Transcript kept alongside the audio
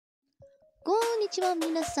Konnichiwa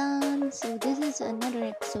minasan! So this is another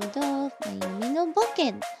episode of Mayumi no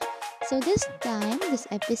BŌKEN. So this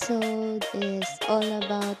episode is all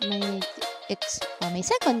about my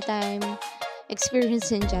second time experience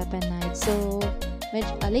in JAPANIGHT. So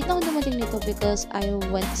medyo late na ako dumating nito because I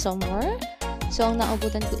went somewhere. So ang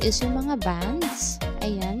naabutan ko is yung mga bands.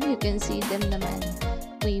 Ayan, you can see them naman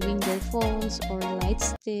waving their phones or light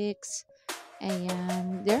sticks.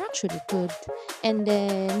 Ayan, they're actually good. And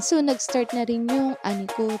then, so nag-start na rin yung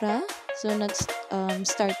Anikura. So,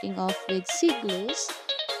 starting off with Siglos.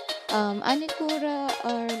 Anikura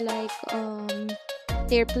are like,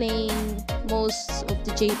 they're playing most of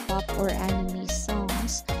the J-pop or anime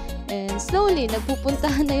songs. And slowly,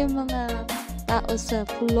 nagpupuntahan na yung mga tao sa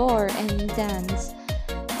floor and dance.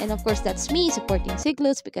 And of course, that's me supporting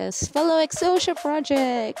Siglos because fellow EXOSIA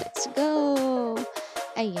Project. Let's go!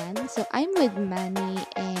 Ayan, so I'm with Manny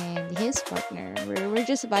and his partner. We're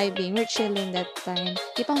just vibing, we're chilling that time.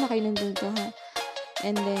 Di pa ako nakainom dito, ha?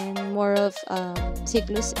 And then, more of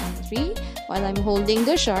Siglos entry while I'm holding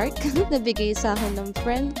the shark. Nabigay sa akin ng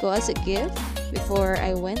friend ko as a gift before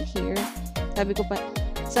I went here. Sabi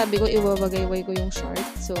ko iwawagayway ko yung shark.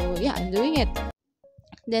 So, yeah, I'm doing it.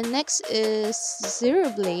 Then, next is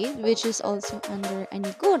Zero Blade, which is also under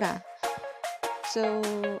Anikura. So,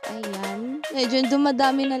 ayan. Medyo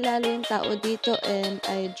dumadami na lalo yung tao dito and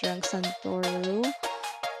I drank Santoru.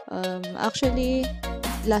 Actually,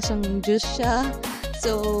 lasang juice siya.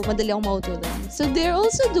 So, madali akong mautulan. So, they're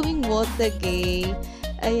also doing Wotage.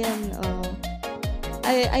 Ayan,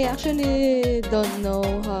 I actually don't know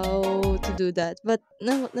how to do that. But,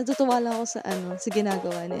 natutuwa lang ako sa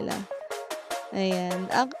ginagawa nila.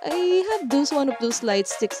 Ayan. I have one of those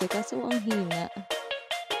light sticks kaso ang hina.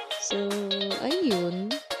 So,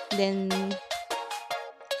 ayun. Then,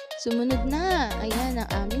 sumunod na. Ayan, ang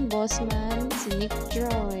aming boss man, si Nick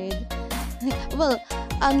Droid. Well,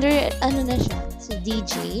 under, na siya, si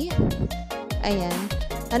DJ. Ayan.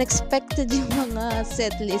 Unexpected yung mga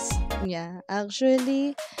setlist niya,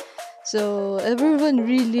 actually. So, everyone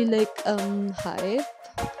really hype.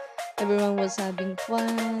 Everyone was having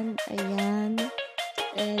fun. Ayan.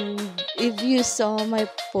 And if you saw my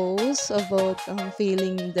post about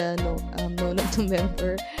failing the no to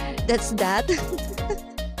member, that's that.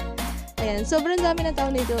 Ayan, sobrang dami ng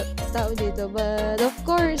tao dito. But of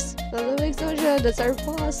course, fellow EXOSIA, that's our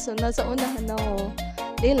boss. So, nasa unahan ako.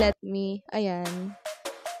 They let me. Ayan.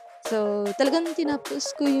 So, talagang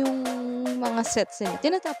tinapos ko yung mga sets nila.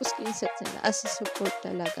 Tinatapos ko yung sets nila as a support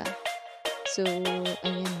talaga. So,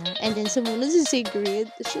 ayan na. And then, sumunod si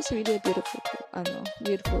Sigrid. She's really a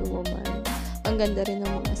beautiful woman. Ang ganda rin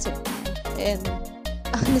ng mga set niya. And,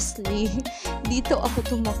 honestly, dito ako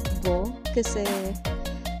tumakbo kasi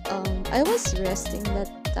I was resting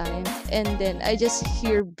that time. And then, I just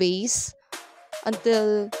hear bass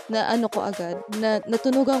until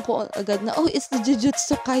natunugan ko agad na, oh, it's the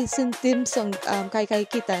Jujutsu Kaisen team song, Kai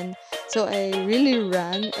Kitan. So, I really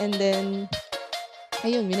ran and then,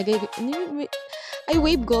 ayun, I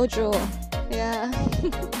waved Gojo. Yeah.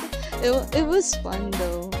 It was fun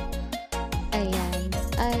though. Ayan.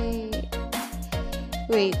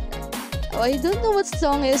 Wait. Oh, I don't know what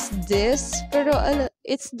song is this. Pero,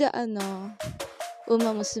 it's the,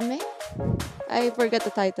 Uma Musume? I forgot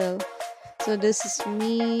the title. So, this is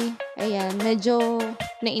me. Ayan. Medyo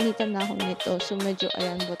nainitan na ako nito. So, medyo,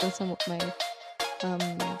 butang samok my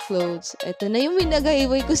clothes. Ito na yung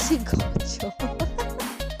minagayway ko si Gojo.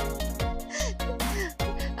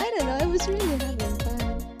 I was really having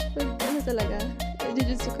fun. But, talaga,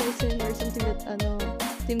 Jujutsu Kaisen or something that,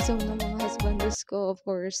 team song ng mga husbandos ko, of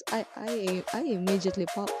course, I immediately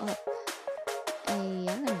pop up.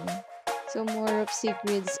 Ayan. So, more of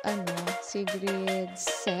Sigrid's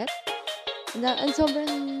set. And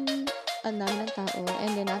sobrang, dami ng tao.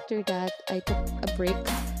 And then, after that, I took a break.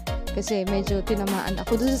 Kasi medyo tinamaan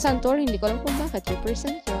ako doon sa Santoru. Hindi ko alam kung bakit.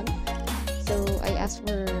 3% yun. So, I asked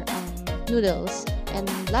for, noodles. And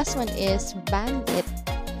last one is Bandit.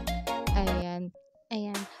 Ayan.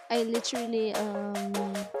 I literally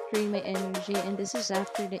drained my energy and this is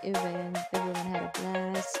after the event. Everyone had a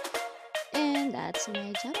blast. And that's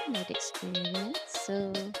my JAPANIGHT experience.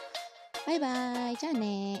 So, bye-bye.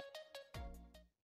 Jane.